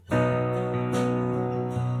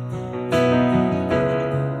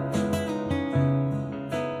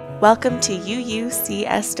Welcome to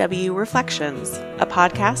UUCSW Reflections, a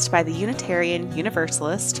podcast by the Unitarian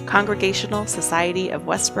Universalist Congregational Society of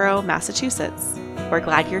Westboro, Massachusetts. We're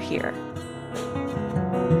glad you're here.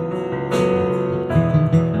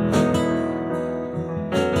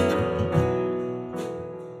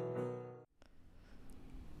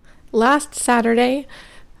 Last Saturday,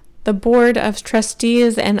 the Board of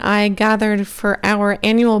Trustees and I gathered for our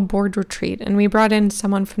annual board retreat, and we brought in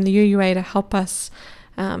someone from the UUA to help us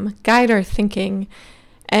guide our thinking.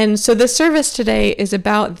 And so the service today is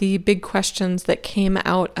about the big questions that came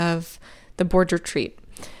out of the board retreat.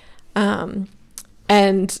 And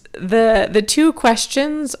the two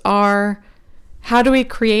questions are, how do we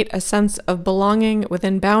create a sense of belonging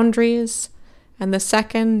within boundaries? And the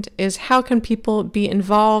second is, how can people be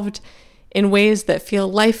involved in ways that feel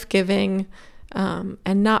life-giving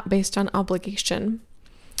and not based on obligation?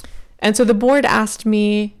 And so the board asked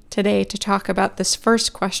me today to talk about this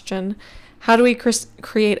first question: how do we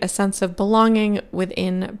create a sense of belonging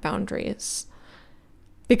within boundaries?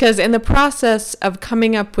 Because in the process of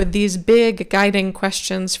coming up with these big guiding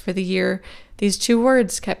questions for the year, these two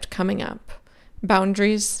words kept coming up: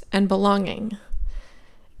 boundaries and belonging.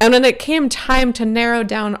 And when it came time to narrow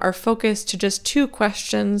down our focus to just two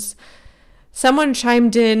questions, someone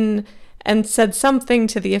chimed in and said something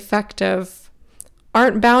to the effect of,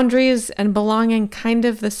 aren't boundaries and belonging kind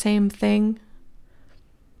of the same thing?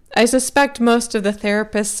 I suspect most of the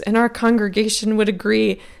therapists in our congregation would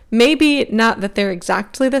agree, maybe not that they're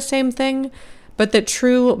exactly the same thing, but that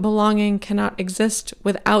true belonging cannot exist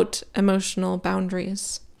without emotional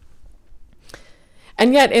boundaries.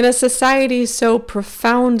 And yet, in a society so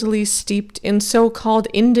profoundly steeped in so-called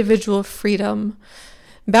individual freedom,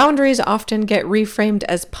 boundaries often get reframed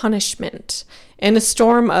as punishment in a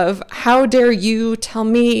storm of, how dare you tell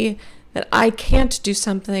me that I can't do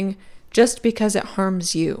something just because it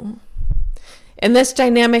harms you? In this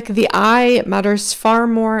dynamic, the I matters far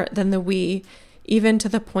more than the we, even to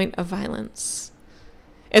the point of violence.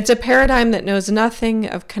 It's a paradigm that knows nothing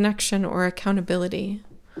of connection or accountability.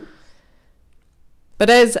 But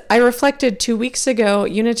as I reflected 2 weeks ago,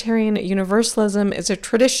 Unitarian Universalism is a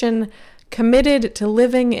tradition committed to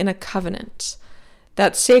living in a covenant,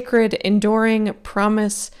 that sacred, enduring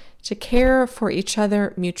promise to care for each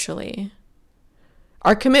other mutually.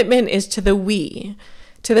 Our commitment is to the we,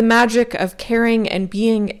 to the magic of caring and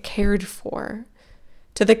being cared for,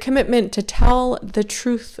 to the commitment to tell the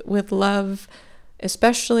truth with love,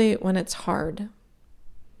 especially when it's hard.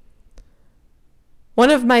 One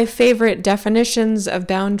of my favorite definitions of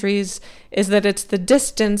boundaries is that it's the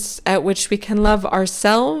distance at which we can love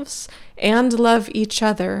ourselves and love each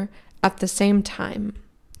other at the same time.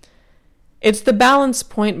 It's the balance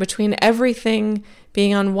point between everything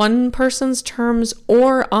being on one person's terms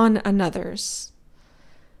or on another's.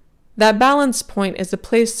 That balance point is a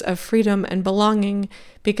place of freedom and belonging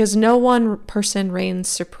because no one person reigns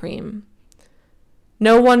supreme.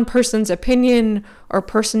 No one person's opinion or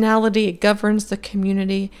personality governs the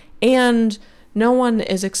community, and no one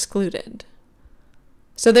is excluded.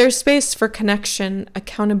 So there's space for connection,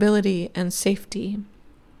 accountability, and safety.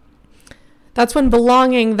 That's when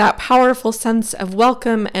belonging, that powerful sense of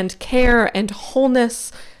welcome and care and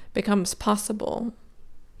wholeness, becomes possible.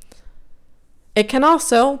 It can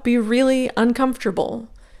also be really uncomfortable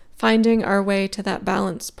finding our way to that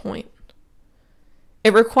balance point.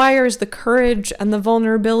 It requires the courage and the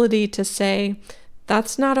vulnerability to say,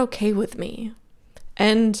 that's not okay with me,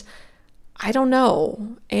 and I don't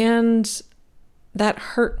know, and that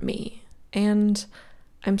hurt me, and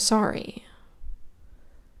I'm sorry.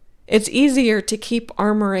 It's easier to keep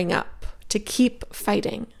armoring up, to keep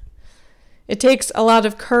fighting. It takes a lot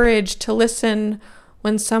of courage to listen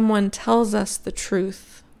when someone tells us the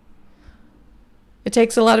truth. It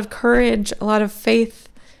takes a lot of courage, a lot of faith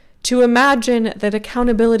to imagine that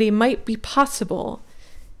accountability might be possible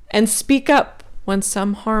and speak up when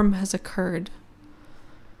some harm has occurred.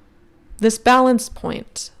 This balance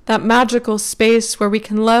point, that magical space where we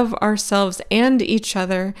can love ourselves and each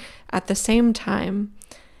other at the same time,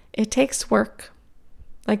 it takes work,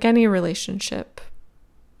 like any relationship.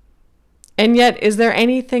 And yet, is there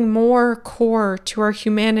anything more core to our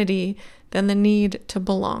humanity than the need to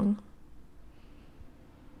belong?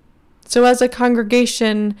 So as a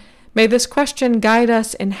congregation, may this question guide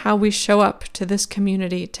us in how we show up to this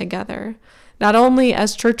community together, not only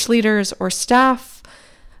as church leaders or staff,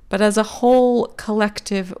 but as a whole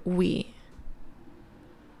collective we.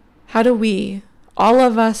 How do we, all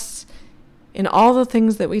of us, in all the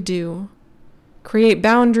things that we do, create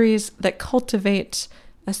boundaries that cultivate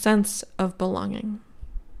a sense of belonging?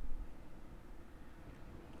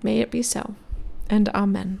 May it be so, and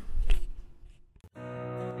amen.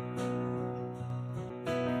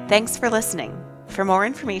 Thanks for listening. For more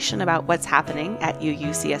information about what's happening at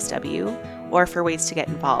UUCSW or for ways to get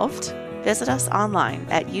involved, visit us online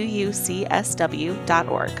at uucsw.org.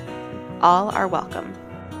 All are welcome.